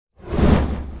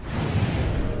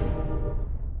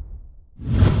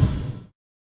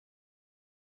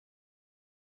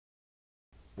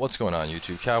What's going on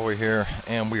YouTube? Cowboy here,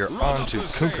 and we are on to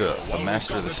Kunkka, the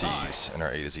Master of the Seas, in our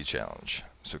A to Z challenge.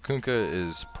 So Kunkka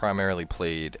is primarily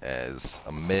played as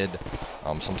a mid.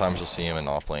 Sometimes you'll see him in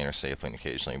off lane or safe lane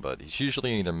occasionally, but he's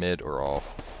usually either mid or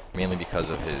off, mainly because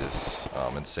of his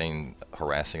insane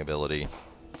harassing ability,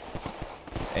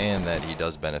 and that he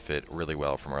does benefit really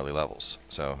well from early levels.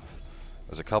 So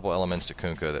there's a couple elements to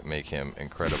Kunkka that make him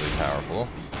incredibly powerful.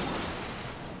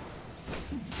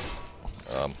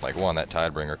 Like one, that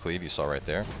Tidebringer cleave you saw right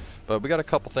there. But we got a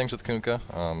couple things with Kunkka,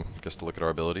 just to look at our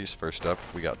abilities. First up,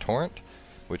 we got Torrent,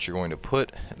 which you're going to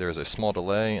put, there's a small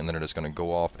delay, and then it is going to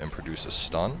go off and produce a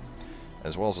stun,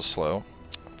 as well as a slow.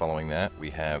 Following that, we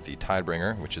have the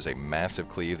Tidebringer, which is a massive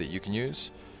cleave that you can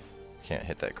use. Can't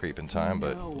hit that creep in time,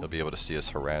 but you'll be able to see us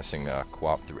harassing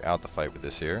Quap throughout the fight with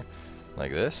this here,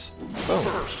 like this. Boom!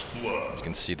 You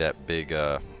can see that big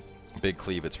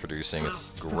cleave it's producing.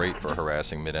 It's great for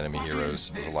harassing mid-enemy heroes.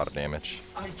 Does a lot of damage.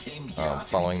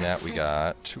 Following that, we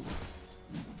got...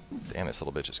 Damn, this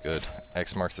little bitch is good.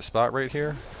 X marks the spot right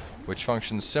here, which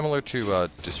functions similar to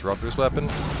Disruptor's weapon,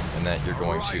 in that you're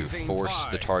going to force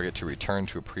the target to return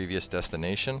to a previous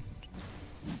destination.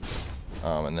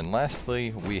 And then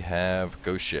lastly, we have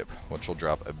Ghost Ship, which will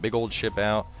drop a big old ship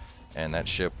out, and that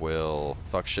ship will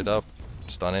fuck shit up,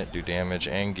 stun it, do damage,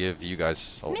 and give you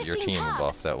guys, your team, a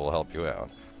buff that will help you out.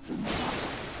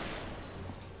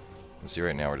 Let's see,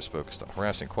 right now we're just focused on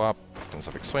harassing Quap. Once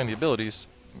I've explained the abilities,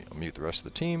 I'll mute the rest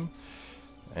of the team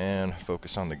and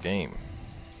focus on the game.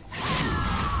 Yes,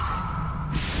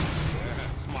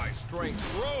 my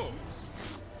strength grows.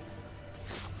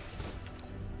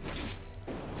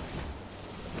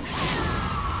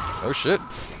 Oh shit!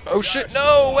 Oh shit!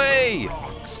 No way!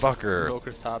 Fucker.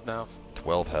 Invoker's top now.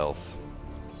 12 health.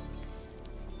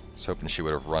 I was hoping she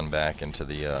would have run back into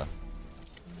the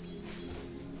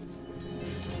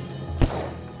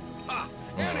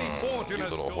You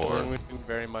little whore. We do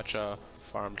very much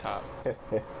farm top.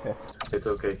 It's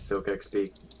okay, Silk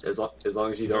XP. As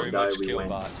long as you don't die, we win.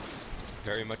 Bot.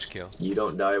 Very much kill. You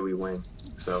don't die, we win.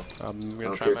 So, I'm I gonna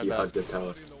don't try care my if you hug best. the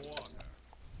tower.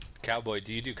 Cowboy,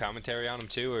 do you do commentary on him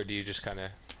too, or do you just kind of...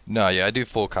 No, yeah, I do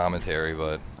full commentary,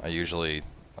 but I'm usually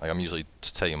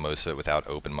just telling most of it without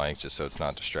open mic, just so it's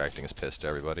not distracting as piss to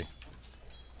everybody.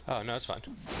 Oh, no, it's fine.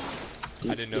 I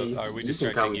You- didn't know, you- are we you can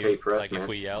distracting you, commentate for us, like man. if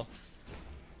we yell?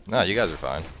 No, you guys are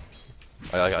fine.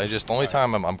 The only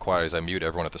time I'm quiet is I mute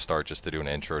everyone at the start just to do an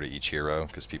intro to each hero,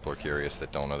 because people are curious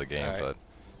that don't know the game, Alright. but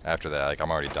after that, like, I'm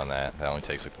already done that. That only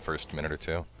takes like the first minute or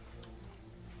two.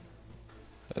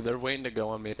 They're waiting to go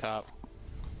on me top.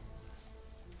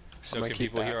 So gonna can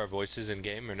keep people that. hear our voices in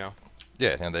game, or no?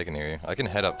 Yeah, they can hear you. I can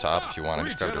head up top if you want. I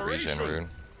just grab the regen rune.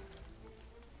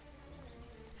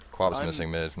 Quap's I'm missing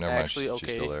mid. Never mind, actually she's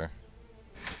still okay. there.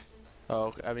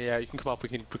 Oh, I mean, yeah, you can come up. We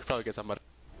could probably get somebody.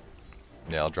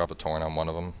 Yeah, I'll drop a torrent on one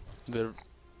of them.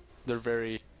 They're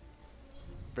very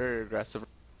aggressive.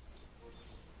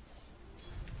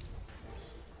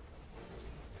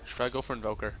 Should I go for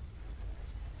Invoker?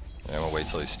 Yeah, we'll wait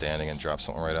till he's standing and drop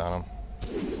something right on him.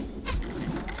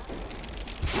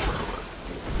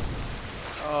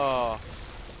 Oh,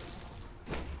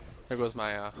 there goes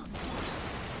my I'm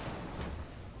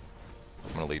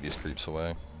gonna lead these creeps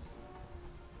away.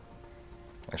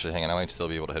 Actually, hang on, I might still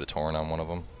be able to hit a torrent on one of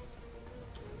them.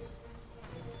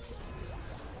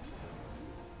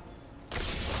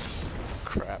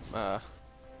 crap.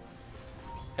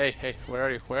 Hey, where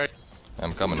are you? Where are you?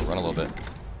 I'm coming, run a little bit.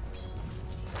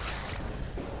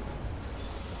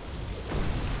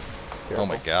 Oh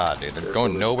my god, dude, they're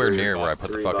going nowhere near where I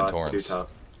put the fucking torrents.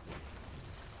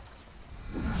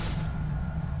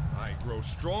 I grow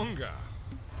stronger.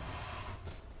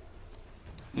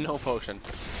 No potion.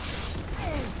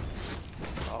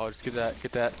 Oh, just get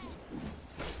that.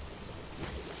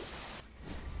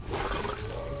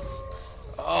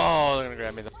 Oh, they're gonna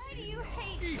grab me. Why do you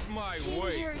hate Eat my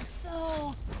weight. gingers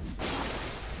so?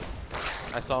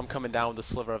 I saw him coming down with a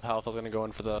sliver of health. I was gonna go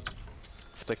in for the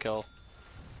kill.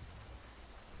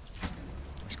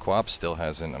 This Quap still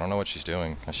hasn't, I don't know what she's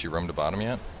doing. Has she roamed to bottom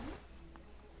yet?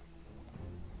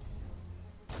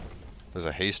 There's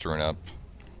a haste rune up.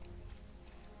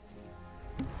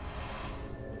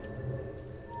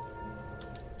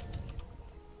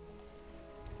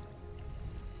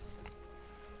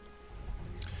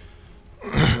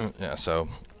 Yeah, so,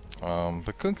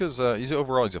 but Kunkka's, he's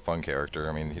a fun character.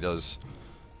 I mean, he does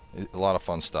a lot of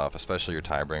fun stuff, especially your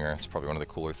Tidebringer. It's probably one of the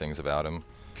cooler things about him.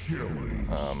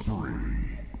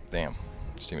 Damn,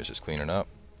 this team is just cleaning up.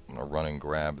 I'm gonna run and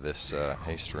grab this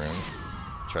haste rune.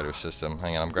 Try to assist him.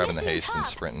 Hang on, I'm grabbing the haste and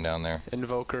sprinting down there.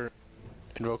 Invoker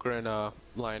and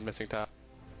Lion missing top.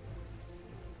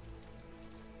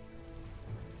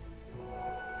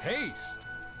 Haste.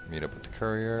 Meet up with the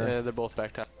courier. Yeah, they're both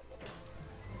back top.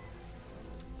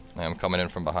 I'm coming in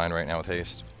from behind right now with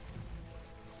haste.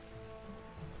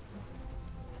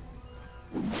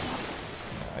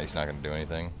 He's not going to do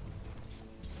anything.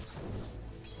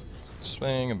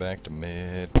 Swinging back to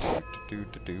mid.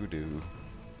 Do.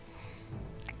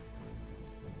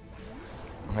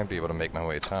 I might be able to make my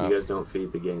way top. You guys don't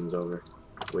feed, the game's over.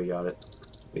 We got it.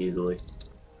 Easily.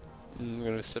 I'm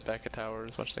gonna sit back at tower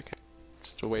as much as I can.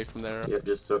 Just away from there. Yep,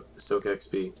 just soak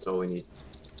XP. That's all we need.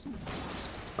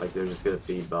 Like, they're just gonna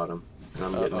feed bottom. And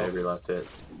I'm getting every last hit.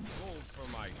 Gold for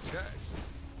my chest.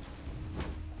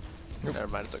 Never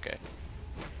mind, it's okay.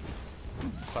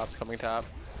 Quap's coming top.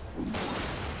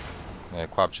 Yeah,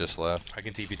 Quap just left. I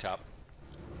can TP top.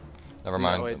 Never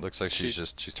mind. wait, It looks like she's I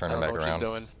turning don't back know what around. she's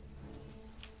doing.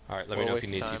 Alright, let me know if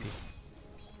you need time.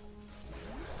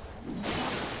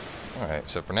 TP. Alright,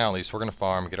 so for now at least we're gonna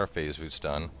farm, get our phase boots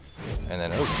done. And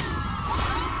then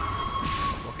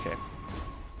Okay.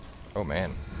 oh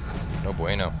man. No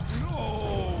bueno.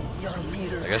 No.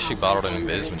 I guess she bottled an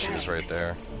invis when she was right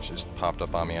there. She just popped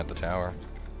up on me at the tower.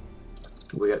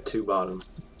 We got 2 bottom.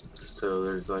 So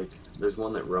there's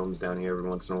one that roams down here every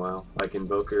once in a while. Like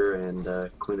Invoker and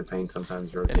Queen of Pain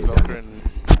sometimes rotate Invoker down.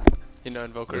 and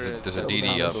Invoker There's is a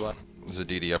DD up. There's a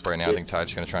DD up right now. I think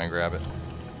Tide's gonna try and grab it.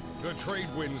 The trade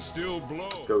winds still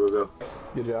blow. Go.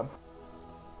 Good job.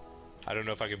 I don't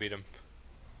know if I can beat him.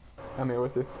 I'm here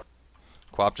with you.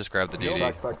 Quap just grabbed the DD.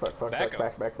 Back.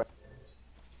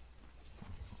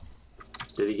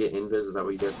 Did he get invis? Is that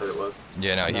what you guys said it was?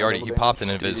 Yeah, no, he popped an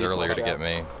invis earlier to get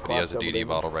me, but he has a DD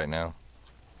bottle right now.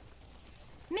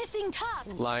 Missing top.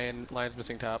 Lion's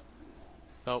missing top.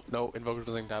 Oh, no, Invoker's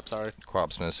missing top, sorry.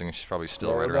 Quap's missing. She's probably still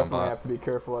Yeah, right we around definitely bot. have to be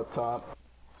careful up top.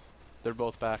 They're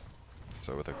both back.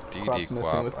 So with a Quap's DD missing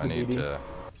Quap, with I the need DD. to.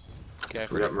 Okay. We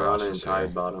Pretty got Mirana and cautious Tide here.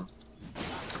 bottom.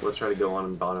 Let's try to go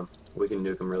on bottom. We can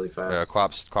nuke them really fast. Yeah,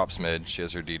 Quap's mid. She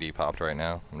has her DD popped right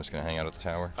now. I'm just gonna hang out at the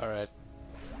tower. Alright.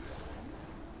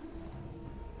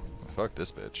 Fuck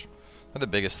this bitch. But the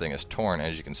biggest thing is Torrent,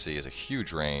 as you can see, is a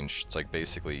huge range. It's like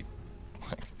basically,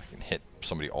 like, I can hit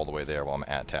somebody all the way there while I'm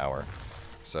at tower.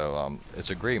 So it's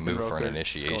a great move for an Invoker,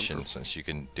 initiation since you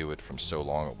can do it from so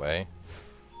long away.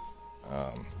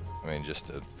 I mean, just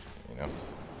to, you know.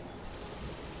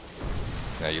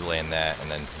 Yeah, you land that, and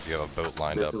then if you have a boat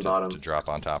lined up Missing bottom. to drop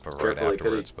on top of it right Careful, they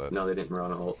afterwards. could've- But No, they didn't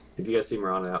Mirana ult. If you guys see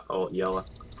Mirana ult, yell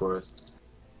for us.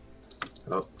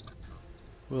 Oh,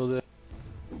 Will do.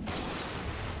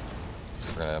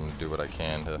 I'm gonna do what I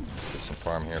can to get some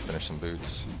farm here, finish some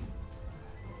boots.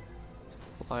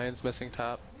 Lion's missing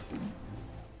top.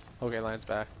 Okay, Lion's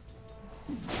back.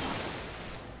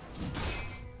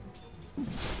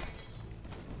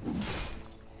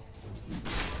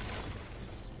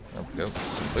 There we go,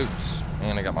 some boots,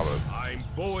 and I got my boat. I'm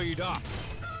buoyed up.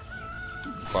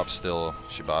 Quap's still,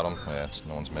 she bottom. Yeah,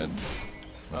 no one's mid. I'm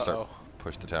gonna start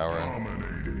push the tower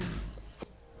in.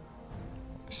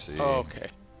 Let's see. Oh, okay.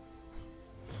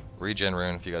 Regen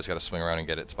rune if you guys gotta swing around and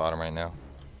get it. It's bottom right now.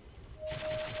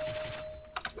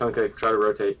 Kunkka, try to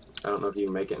rotate. I don't know if you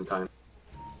can make it in time.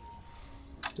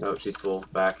 No, she's full.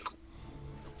 Back.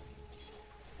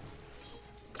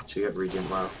 She got regen.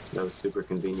 Wow, that was super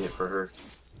convenient for her.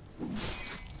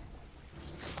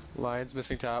 Lion's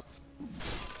missing top.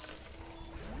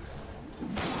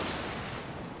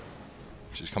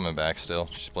 She's coming back still.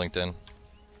 She's blinked in.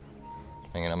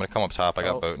 Hang on, I'm gonna come up top. I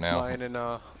got boat now. Lion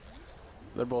and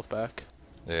they're both back.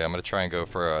 Yeah, I'm gonna try and go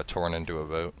for a torn into a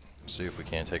boat. See if we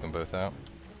can't take them both out.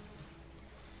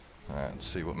 Alright, let's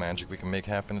see what magic we can make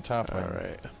happen at top lane.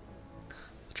 Alright.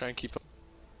 Try and keep him.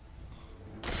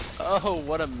 Oh,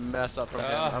 what a mess up from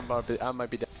him. I might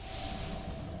be dead.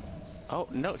 Oh,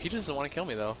 no, he just doesn't want to kill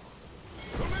me though.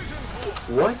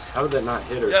 What? How did that not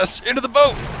hit her? Yes, into the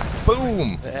boat!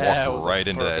 Boom! Yeah, it was Walked a right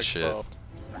into that perfect shit. blow.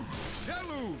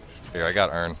 Deluge. Here, I got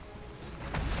Urn.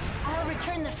 I'll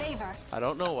return the favor. I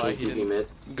don't know why he TP didn't mid.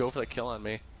 go for the kill on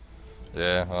me.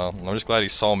 Yeah, well, I'm just glad he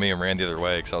saw me and ran the other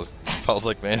way, because I was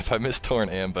like, man, if I miss Torrent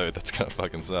and boat, that's gonna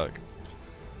fucking suck.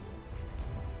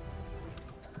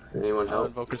 Anyone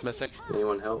help? Invoker's missing.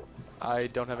 Anyone help? I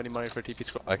don't have any money for TP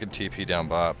squad. I could TP down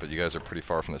bot, but you guys are pretty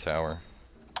far from the tower.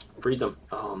 Freeze them.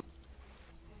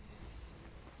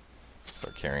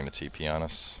 Start carrying the TP on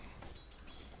us.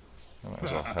 I might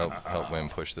as well help Wim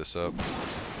push this up.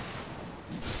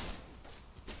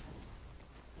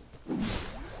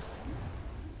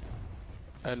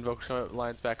 Invoker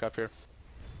Lion's back up here.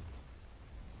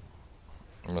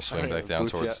 I'm gonna swing Alright, back down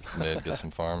boots towards yet. mid, get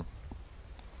some farm.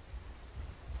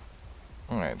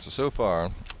 Alright, so far,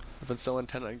 I've been so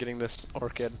intent on getting this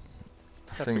orchid.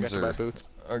 I things forgot to buy boots.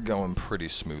 are going pretty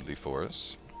smoothly for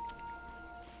us.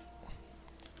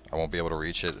 I won't be able to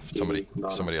reach it. If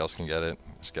somebody else can get it,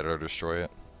 just get it or destroy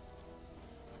it.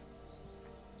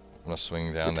 I'm gonna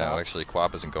swing down now. Actually,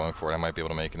 Quap isn't going for it. I might be able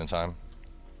to make it in time.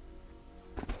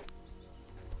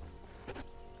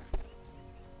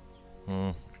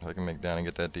 If I can make down and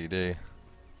get that DD.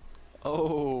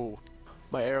 Oh,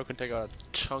 my arrow can take out a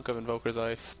chunk of Invoker's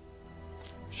life.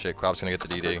 Shit, Quap's gonna get the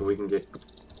DD. We can get.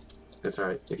 It's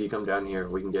alright. If you come down here,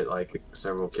 we can get like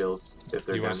several kills if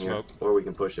they're down here, or we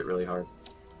can push it really hard.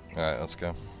 All right, let's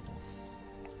go.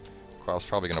 Quap's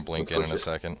probably gonna blink in a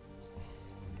second.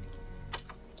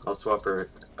 I'll swap her.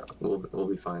 We'll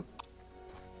be fine.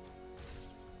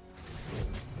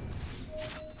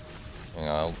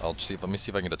 Yeah, I'll see. Let me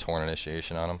see if I can get a torn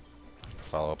initiation on him.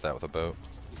 Follow up that with a boat.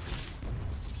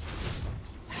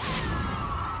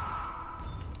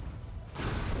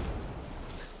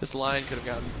 This lion could have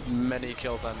gotten many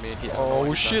kills on me.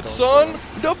 Oh shit, son!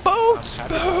 The boats!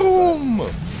 Boom!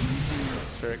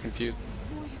 It's very confused.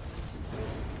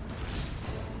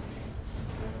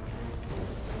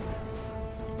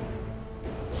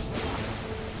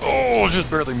 Oh, just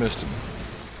barely missed him.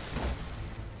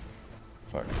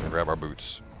 Alright, grab our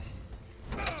boots.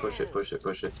 Push it, push it,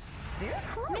 push it.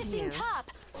 Missing top.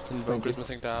 Invoker's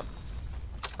missing top.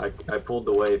 I pulled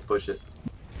the wave, push it.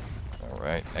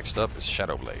 Alright, next up is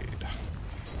Shadow Blade.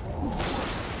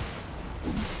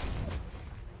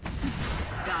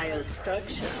 Dial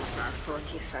structures are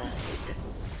fortified.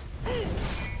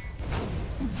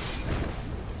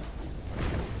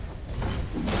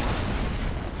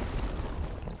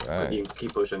 Alright. You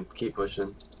keep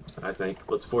pushing. I think.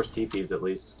 Let's force TPs at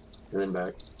least, and then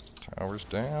back. Towers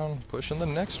down, pushing the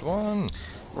next one.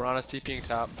 We're on a TPing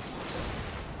top.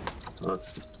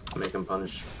 Let's make them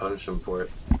punish them for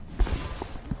it.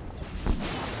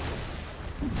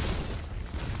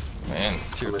 Man,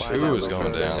 tier 2 is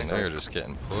going down. They're just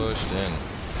getting pushed in.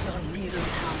 Your middle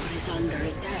tower is under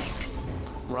attack.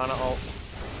 We're on a ult.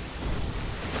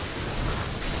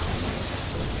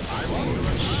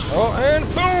 Oh, and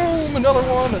boom! Another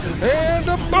one! And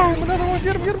a boom! Another one!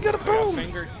 Get him, get him, get him! Boom!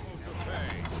 Finger.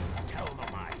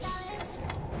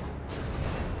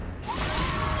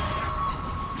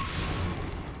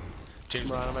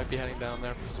 Murana might be heading down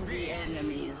there. The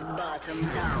enemy's bottom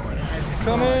tower has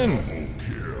Come in!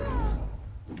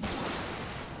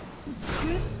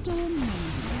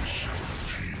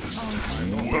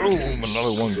 Boom!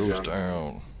 Another one goes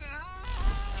down.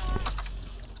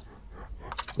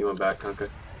 You went back, Kunkka?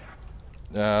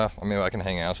 I mean, I can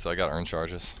hang out still. I got earn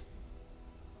charges.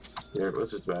 Yeah,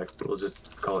 let's just back. We'll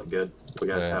just call it good. We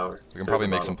got a tower. We can probably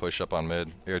make some push up on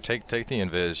mid. Here, take the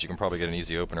invis. You can probably get an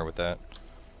easy opener with that.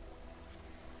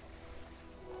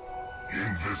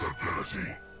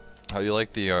 Invisibility. How do you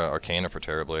like the Arcana for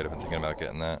Terrorblade? I've been thinking about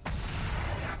getting that.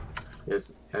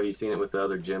 Yes. Have you seen it with the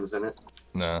other gems in it?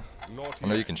 Nah. I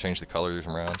know you can change the colors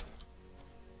around.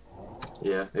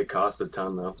 Yeah, it costs a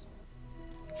ton though.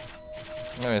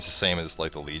 I mean, it's the same as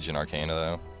like the Legion Arcana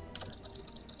though.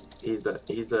 He's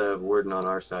a warden on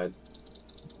our side.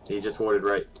 He just warded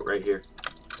right here.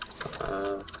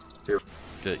 Here.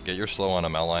 Get your slow on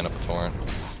him. I'll line up a torrent.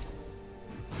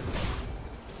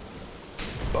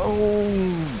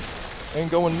 Boom! Ain't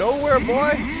going nowhere,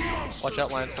 boy! Watch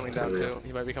out, Lion's coming down too.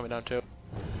 He might be coming down too.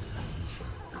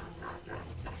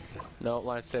 No,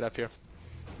 Lion stayed up here.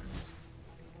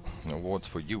 Awards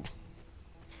for you.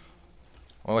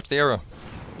 Oh, watch the arrow.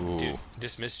 Ooh. Dude,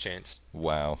 dismiss chance.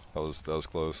 Wow, that was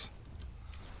close.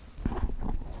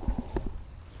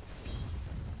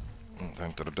 Dun,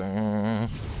 dun, dun, dun.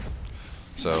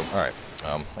 So, alright.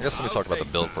 I guess let me talk about the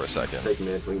build for a second. Take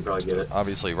mid, we can probably get it.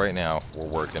 Obviously, right now, we're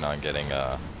working on getting,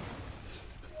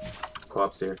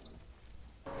 Quap's here.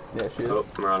 Yeah, she is. Oh,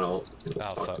 we're on ult.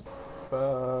 Oh, fuck.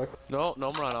 Fuck. No,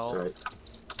 Murana That's ult.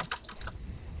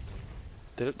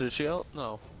 right. Did she ult?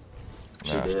 No.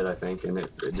 She Nah. did, I think, and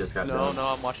it just got done. No,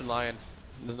 I'm watching Lion.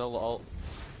 There's no ult.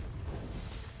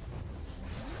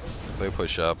 if they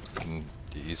push up, we can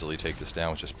easily take this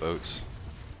down with just boats.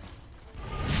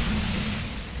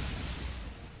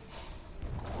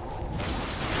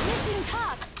 Missing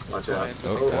top. Watch out.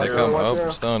 Oh, they come. Oh,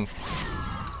 stunned.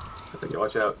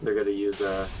 Watch out, they're gonna use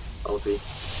ulti.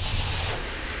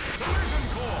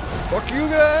 Fuck you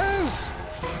guys!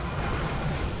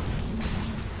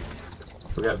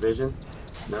 We got vision?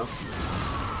 No?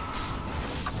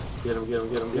 Get him, get him,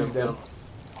 get him, get him, get him.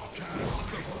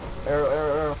 Arrow,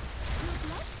 arrow, arrow.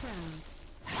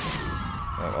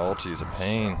 That ulti is a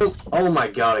pain. Oh my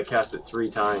god, I cast it 3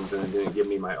 times and it didn't give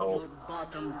me my ult. Your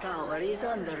bottom tower is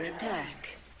under attack.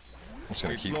 I'm just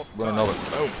gonna keep running over.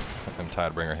 Oh, them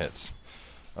Tidebringer hits.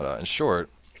 In short,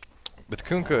 with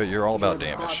Kunkka, you're all about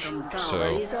damage. Bottom tower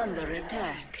So is under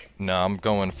attack. No, I'm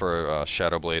going for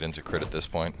Shadow Blade into crit at this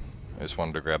point. I just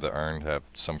wanted to grab the urn to have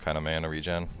some kind of mana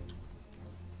regen.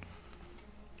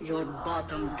 Your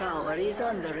bottom tower is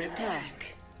under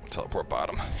attack. Teleport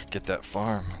bottom. Get that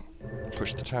farm.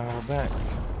 Push the tower back.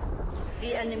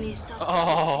 The enemy's top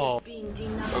Oh. is being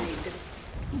denied.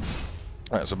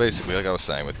 Alright, so basically, like I was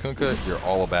saying, with Kunkka, you're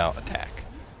all about attack.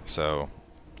 So,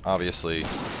 obviously,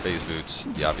 phase boots,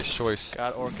 the obvious choice.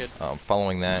 Got Orchid.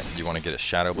 Following that, you want to get a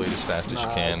Shadow Blade as fast as you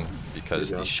can, because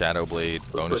There you the go. Shadow Blade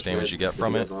Let's bonus push damage mid you get if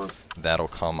from you it, guys want. that'll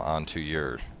come onto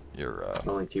your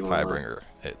Only T1 Tidebringer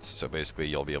hits. So basically,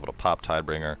 you'll be able to pop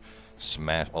Tidebringer,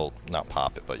 smash, well, not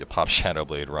pop it, but you pop Shadow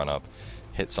Blade, run up,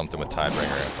 hit something with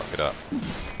Tidebringer, and fuck it up.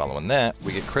 Following that,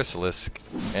 we get Chrysalisk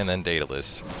and then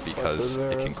Daedalus, because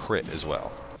it can crit as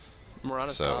well.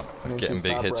 Morana's So, top. I mean, getting she's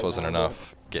big top hits right wasn't now,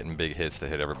 enough. Getting big hits that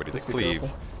hit everybody that Just be cleave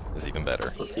careful. is even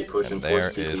better. Let's keep pushing. And there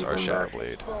Force is TPs our on Shadow back.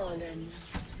 Blade. Fallen.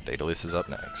 Daedalus is up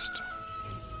next.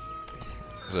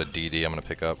 There's a DD I'm going to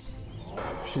pick up.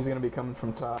 She's gonna be coming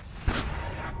from top.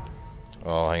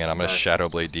 Oh, hang on. I'm going to Back. Shadow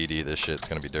Blade DD. This shit's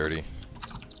going to be dirty.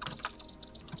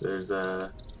 There's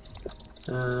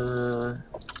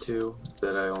two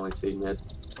that I only see mid.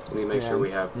 Let me make sure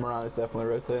we have. Morana's definitely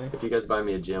rotating. If you guys buy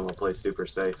me a gem, I'll play super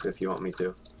safe if you want me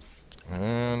to.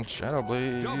 And Shadow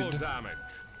Blade. Double damage.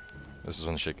 This is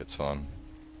when shit gets fun.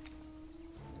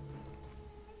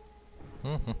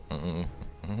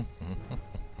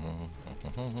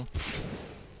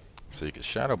 So you get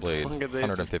Shadow Blade, Look at this.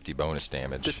 150 bonus The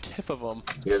damage. tip of them.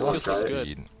 You guys want This to looks try it? good.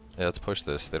 Speed. Yeah, let's push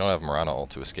this. They don't have Morana ult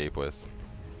to escape with.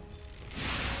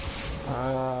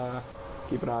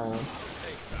 Keep an eye on.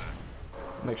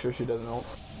 Make sure she doesn't ult.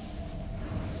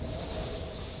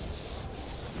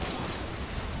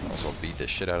 Also beat the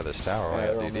shit out of this tower. I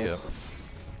Yeah, got DD up. almost.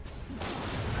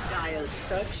 Dire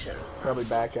structures. Probably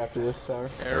back after this tower.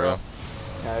 Arrow.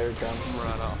 Yeah, here it comes.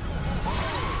 Morana.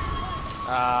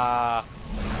 Ah.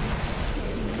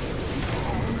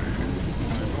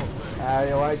 How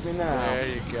you like me now? There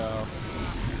you go.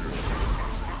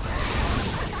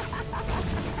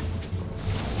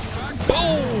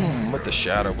 Boom! With the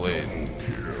Shadow Blade.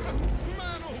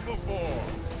 Man overboard.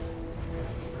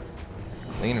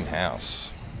 Cleaning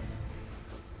house.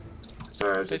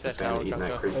 Sorry, I was Take just a that fan of tower, eating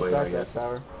that Kunkka. creep Let's later, I attack that guess.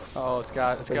 tower. Oh, it's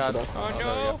got. Finish it up. Oh, Oh there we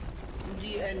no! go.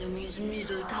 The enemy's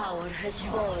middle tower has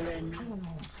fallen.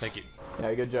 Thank you.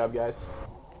 Yeah, good job, guys.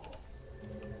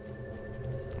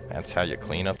 That's how you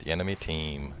clean up the enemy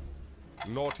team.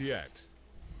 Not yet.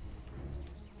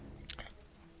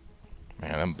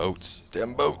 Man, them boats.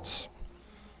 Them boats.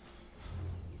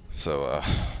 So,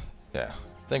 yeah.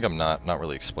 I think I'm not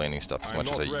really explaining stuff as I'm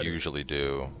much as I not ready. usually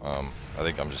do. I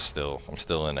think I'm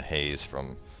still in a haze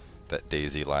from that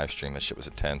DayZ live stream. That shit was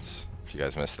intense. If you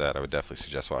guys missed that, I would definitely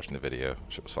suggest watching the video.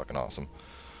 Shit was fucking awesome.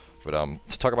 But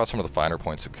to talk about some of the finer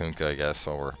points of Kunkka, I guess,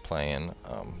 while we're playing.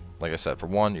 Like I said, for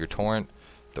one, your torrent,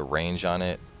 the range on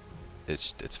it,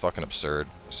 it's fucking absurd.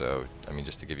 So, I mean,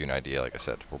 just to give you an idea, like I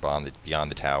said, we're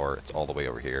beyond the tower. It's all the way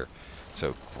over here.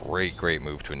 So, great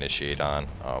move to initiate on.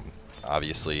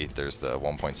 Obviously, there's the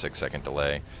 1.6 second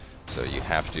delay, so you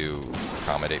have to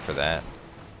accommodate for that.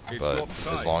 It's But not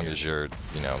as tight. long as you're,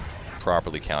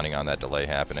 properly counting on that delay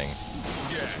happening,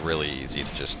 it's Yeah. really easy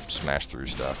to just smash through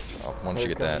stuff. Once Here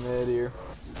you it get that, comes mid here.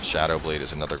 Shadow Blade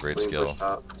is another great Clean skill. push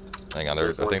top. Hang on,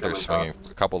 There's I one think they're coming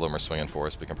swinging. A couple of them are swinging for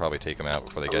us. We can probably take them out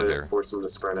before they I'm get gonna here. force them to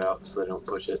spread out so they don't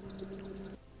push it.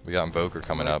 We got Invoker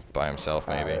coming up by himself,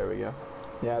 Ah, maybe. there we go.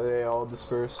 Yeah, they all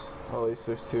disperse. Well, at least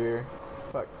there's two here.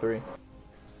 Fuck, three.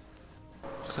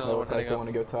 There's Oh, another one I heading want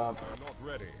up. to go top. Not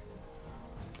ready.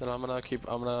 Then I'm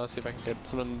gonna see if I can get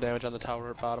some damage on the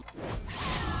tower at bottom.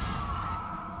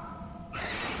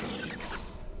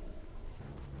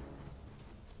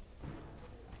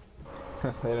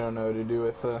 They don't know what to do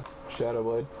with Shadow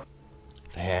Blade.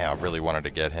 Damn, I really wanted to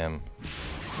get him.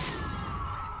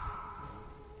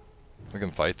 We can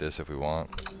fight this if we want.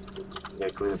 Yeah,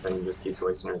 Clean Pain just keeps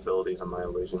wasting her abilities on my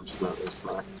illusion. She's not very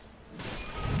smart.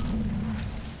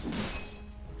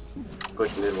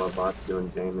 Pushing in while bot's doing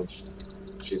damage.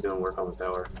 She's doing work on the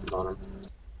tower. Bottom.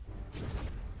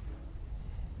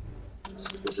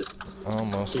 It's just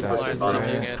Almost keep got pushing Lions it bottom.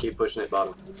 TPing in. Keep pushing it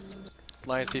bottom.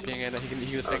 Lion CPing in,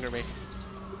 he was finger me.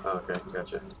 Oh, okay,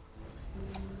 gotcha.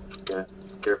 Yeah,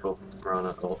 careful. We're on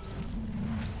a ult.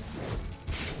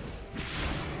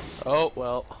 Oh,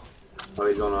 well. Oh,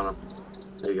 he's going on him.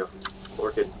 There you go.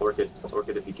 Orchid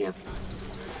if you can.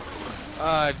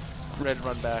 Ready to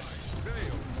run back.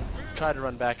 Tried to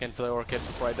run back into the Orchid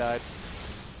before I died.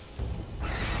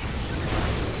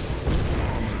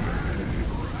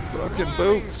 fucking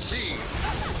boots.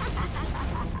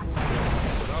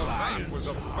 Now that was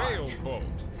a failed boat.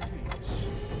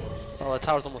 Oh, the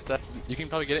tower's almost dead. You can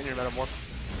probably get it in your metamorphs.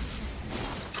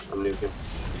 I'm nuking.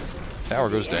 Tower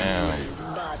goes down.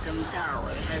 Bottom tower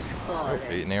has fallen.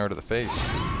 Bait and arrow to the face.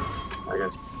 I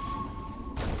got you.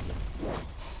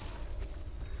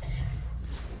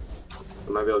 I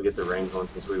might be able to get the range one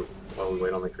while we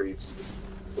wait on the creeps.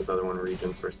 Since the other one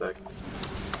regions for a sec.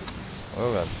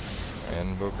 Oh god.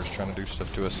 And Invoker's trying to do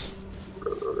stuff to us.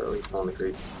 Go, go, go. He's pulling the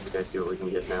creeps. You guys see what we can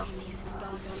get now.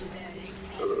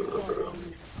 Go, go, go, go, go.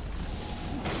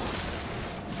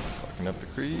 Fucking up the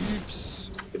creeps.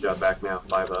 Good job, back now.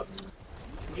 5 up.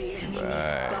 The enemy's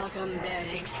Right. bottom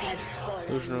barracks has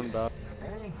There's fallen. room back.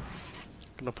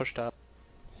 Gonna push top.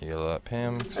 Heal up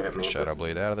him. So I we got can Manta. Shadow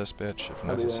Blade out of this bitch if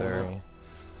I'll do that. necessary.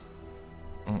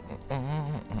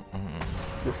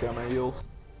 Just got my heals.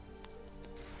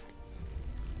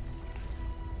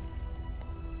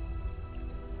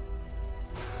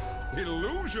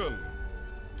 Illusion.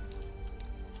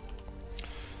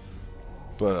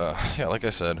 But yeah, like I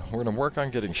said, we're gonna work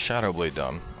on getting Shadow Blade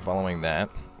done. Following that,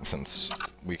 since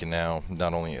we can now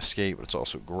not only escape, but it's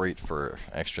also great for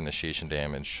extra initiation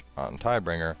damage on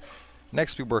Tidebringer.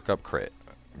 Next, we work up crit,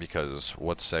 because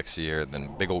what's sexier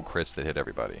than big old crits that hit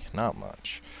everybody? Not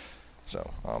much. So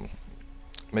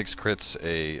makes crits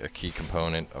a key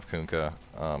component of Kunkka.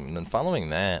 And then following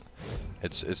that,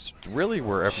 it's really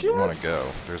wherever you want to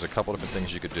go. There's a couple different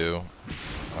things you could do.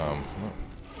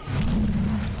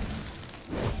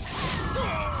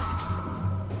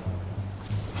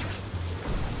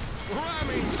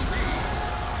 Ramming speed.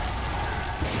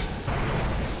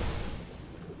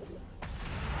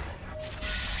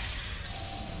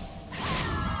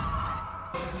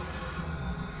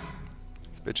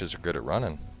 Bitches are good at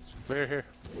running. We're here.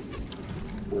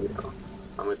 Here we go.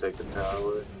 I'm gonna take the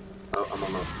tower. Oh, I'm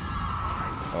almost.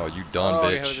 Oh, you done, Oh,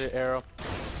 you bitch. have the arrow.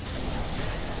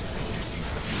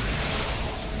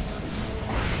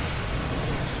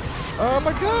 Oh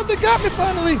my god, they got me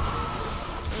finally!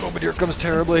 Oh, but here comes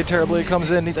Terrorblade. Terrorblade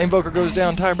comes in. The Invoker goes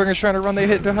down. Tidebringer's trying to run. They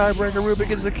hit the Tidebreaker. Rubik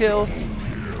gets the kill.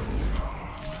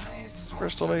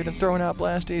 Crystal Maiden throwing out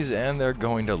Blasties, and they're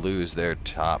going to lose their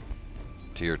top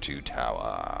tier 2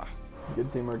 tower.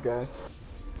 Good teamwork, guys.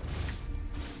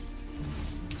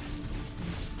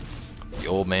 The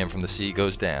old man from the sea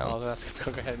goes Oh, down. that's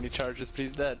Kunkka had any charges, but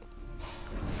he's dead.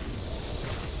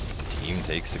 Team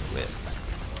takes a clip.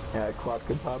 Yeah, Clop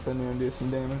could pop in here and do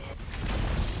some damage.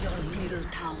 Your middle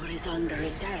tower is under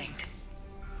attack.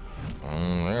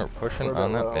 They're pushing We're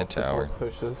on about that to mid tower.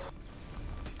 Push this.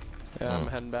 Yeah, I'm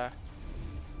heading back.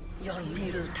 Your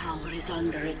middle tower is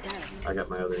under attack. I got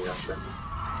my other Yasha.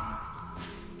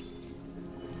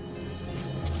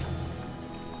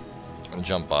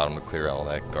 Jump bottom to clear all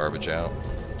that garbage out.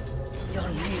 Your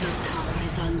middle tower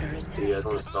is under attack. Do you guys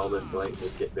want to stall this late,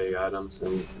 just get big items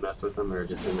and mess with them, or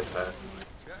just end it fast?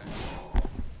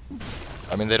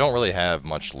 I mean, they don't really have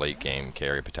much late game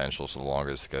carry potential, so the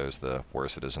longer this goes, the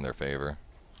worse it is in their favor.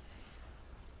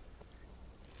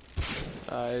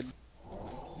 I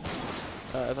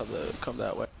thought they'd come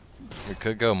that way. We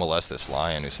could go molest this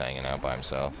lion who's hanging out by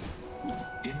himself.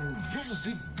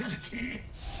 Invisibility.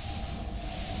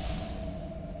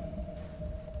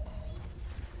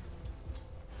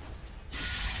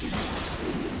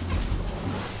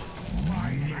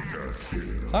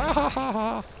 Ha ha ha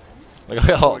ha!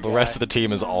 Like all, the rest of the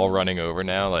team is all running over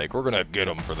now. Like, we're gonna get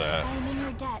him for that. I'm in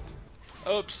your debt.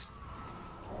 Oops.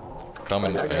 Come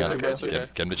and Okay, hang it's on. okay, it's okay.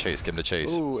 Get him to chase. Get him to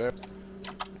chase. Ooh, air.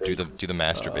 Do the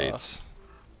masturbates.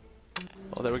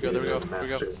 Oh, there we go, there we go, there we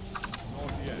go. Master.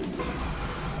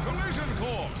 Collision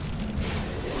course.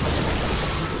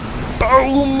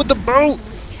 Boom with the boat.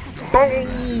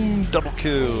 Boom! Double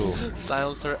kill.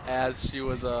 Silenced her as she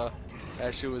was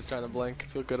trying to blink.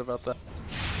 Feel good about that.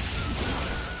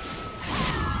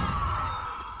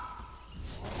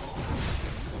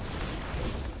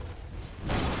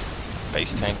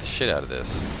 Face tank the shit out of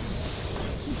this.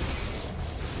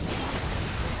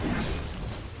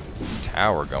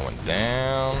 Tower going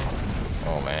down.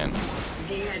 Oh man,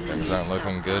 things aren't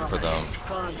looking good for them.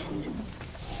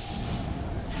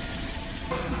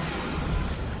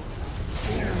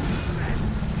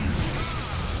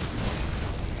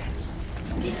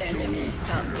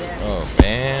 Oh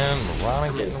man,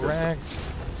 Mirana getting wrecked.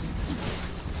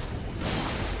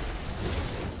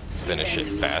 Finish it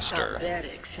faster.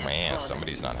 Man,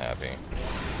 somebody's not happy.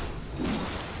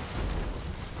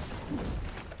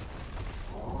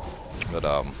 But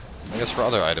I guess for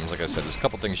other items, like I said, there's a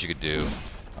couple things you could do.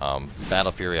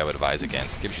 Battle Fury I would advise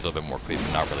against. Gives you a little bit more creep,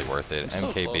 but not really worth it. So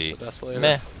MKB, close to Desolator.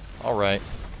 meh, alright.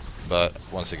 But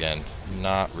once again,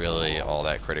 not really all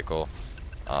that critical.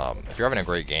 If you're having a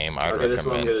great game, I'd Okay, this is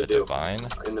what I'm recommend gonna the do. Divine.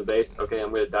 In the base, okay,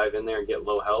 I'm gonna dive in there and get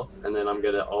low health, and then I'm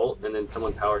gonna ult, and then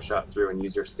someone power shot through and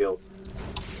use your skills.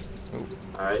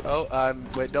 Alright? Oh,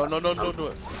 wait, no, don't do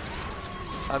it.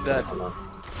 I'm dead. Hold on.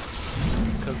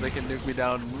 Because they can nuke me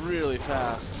down really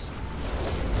fast.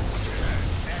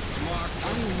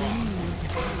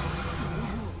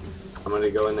 I'm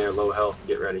gonna go in there low health.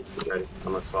 Get ready. Get ready.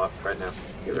 I'm gonna swap right now.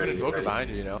 Get ready. Get Look ready. behind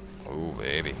you, you know. Ooh,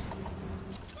 baby.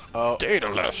 Oh.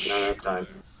 Daedalus. Not enough time.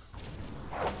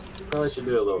 Probably should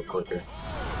do it a little quicker.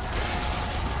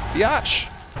 Yash!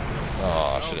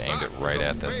 Oh, I should have aimed it right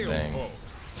at that thing.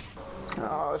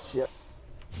 Oh shit.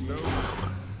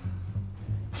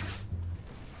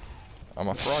 I'm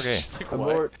a froggy. Like,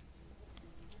 Abort.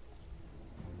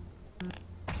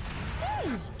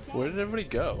 Where did everybody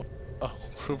go? Oh,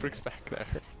 Rubrik's back there.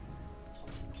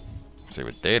 See,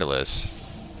 with Daedalus.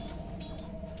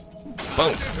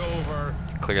 Boom! Over.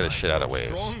 Clear the shit out of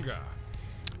waves. Stronger.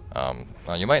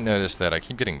 Now you might notice that I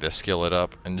keep getting this skill lit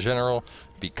up. In general,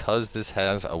 because this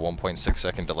has a 1.6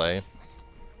 second delay,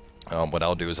 what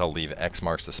I'll do is I'll leave X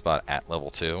marks the spot at level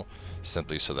 2,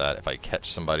 simply so that if I catch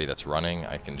somebody that's running,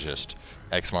 I can just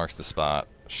X marks the spot,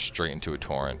 straight into a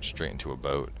torrent, straight into a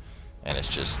boat, and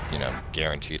it's just, you know,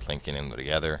 guaranteed linking them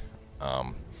together.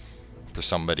 For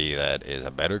somebody that is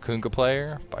a better Kunkka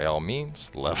player, by all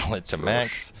means, level it to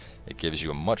max. It gives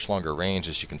you a much longer range,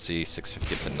 as you can see,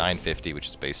 650 up to 950, which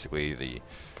is basically the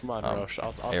Come on, Roche.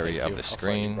 I'll area take of you. the I'll fight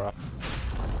screen. you, bro.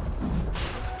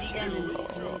 The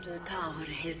enemy's middle tower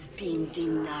has been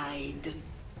denied.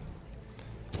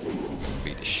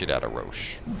 Beat the shit out of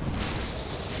Roche.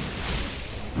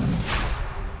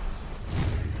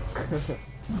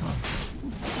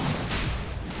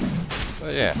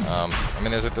 But yeah, I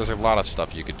mean, there's a lot of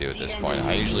stuff you could do at this point.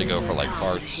 I usually go for like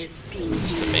hearts,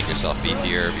 just to make yourself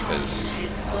beefier, because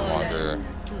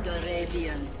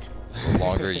the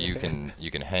longer you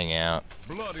can hang out,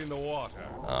 Blood in the water.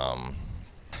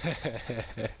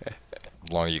 the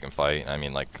longer you can fight. I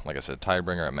mean, like I said,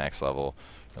 Tidebringer at max level,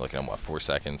 you're looking at what, 4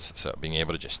 seconds. So being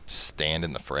able to just stand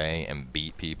in the fray and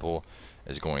beat people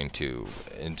is going to,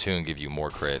 in tune, give you more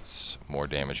crits, more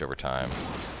damage over time,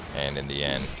 and in the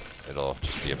end, it'll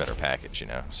just be a better package, you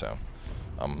know. So,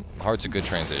 Heart's a good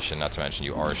transition. Not to mention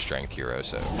you are a strength hero,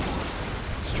 so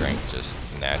strength just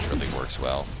naturally works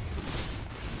well.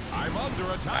 I'm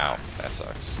under attack. Wow, that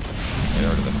sucks. Hit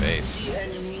her to the face. The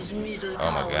enemy's middle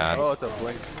Oh my tower god. Oh, it's a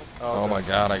blink. Oh my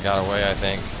god, I got away, I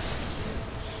think.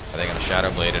 I think I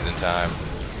shadow bladed in time.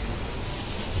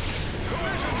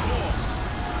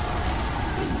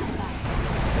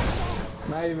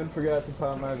 And I even forgot to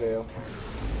pop my veil.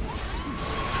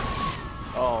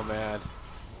 Oh man.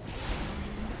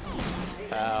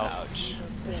 Ow. Ouch.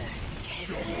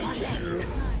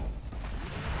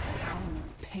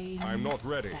 I'm not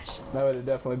ready. That would have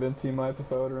definitely been Team Life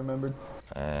if I would have remembered.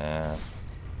 Ah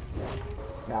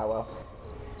well.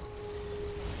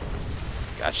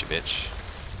 Gotcha, bitch.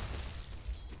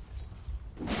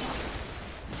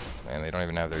 Man, they don't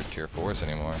even have their tier 4s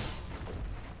anymore.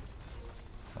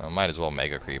 Might as well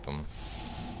mega creep them.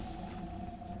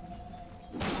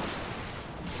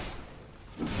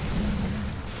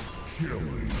 The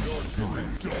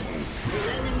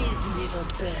enemy's middle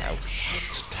barracks.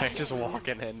 Ouch. Tank just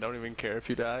walking in, don't even care if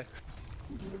you die.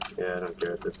 Yeah, I don't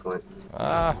care at this point.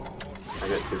 Ah, I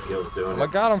got 2 kills doing oh my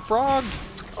it. god, I'm frogged.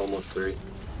 Almost 3.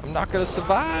 I'm not gonna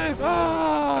survive. I'm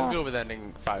Ah. good with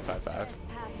ending 5-5-5.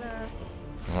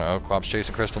 Oh, Quap's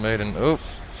chasing Crystal Maiden. Oh,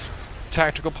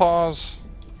 tactical pause.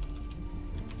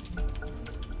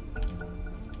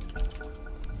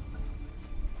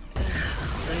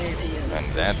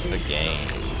 And that's the game.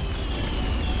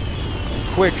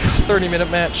 Quick 30-minute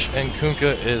match, and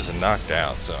Kunkka is knocked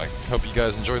out. So I hope you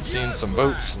guys enjoyed seeing some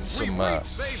boats and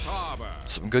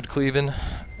some good cleaving.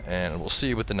 And we'll see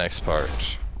you with the next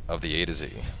part of the A to Z.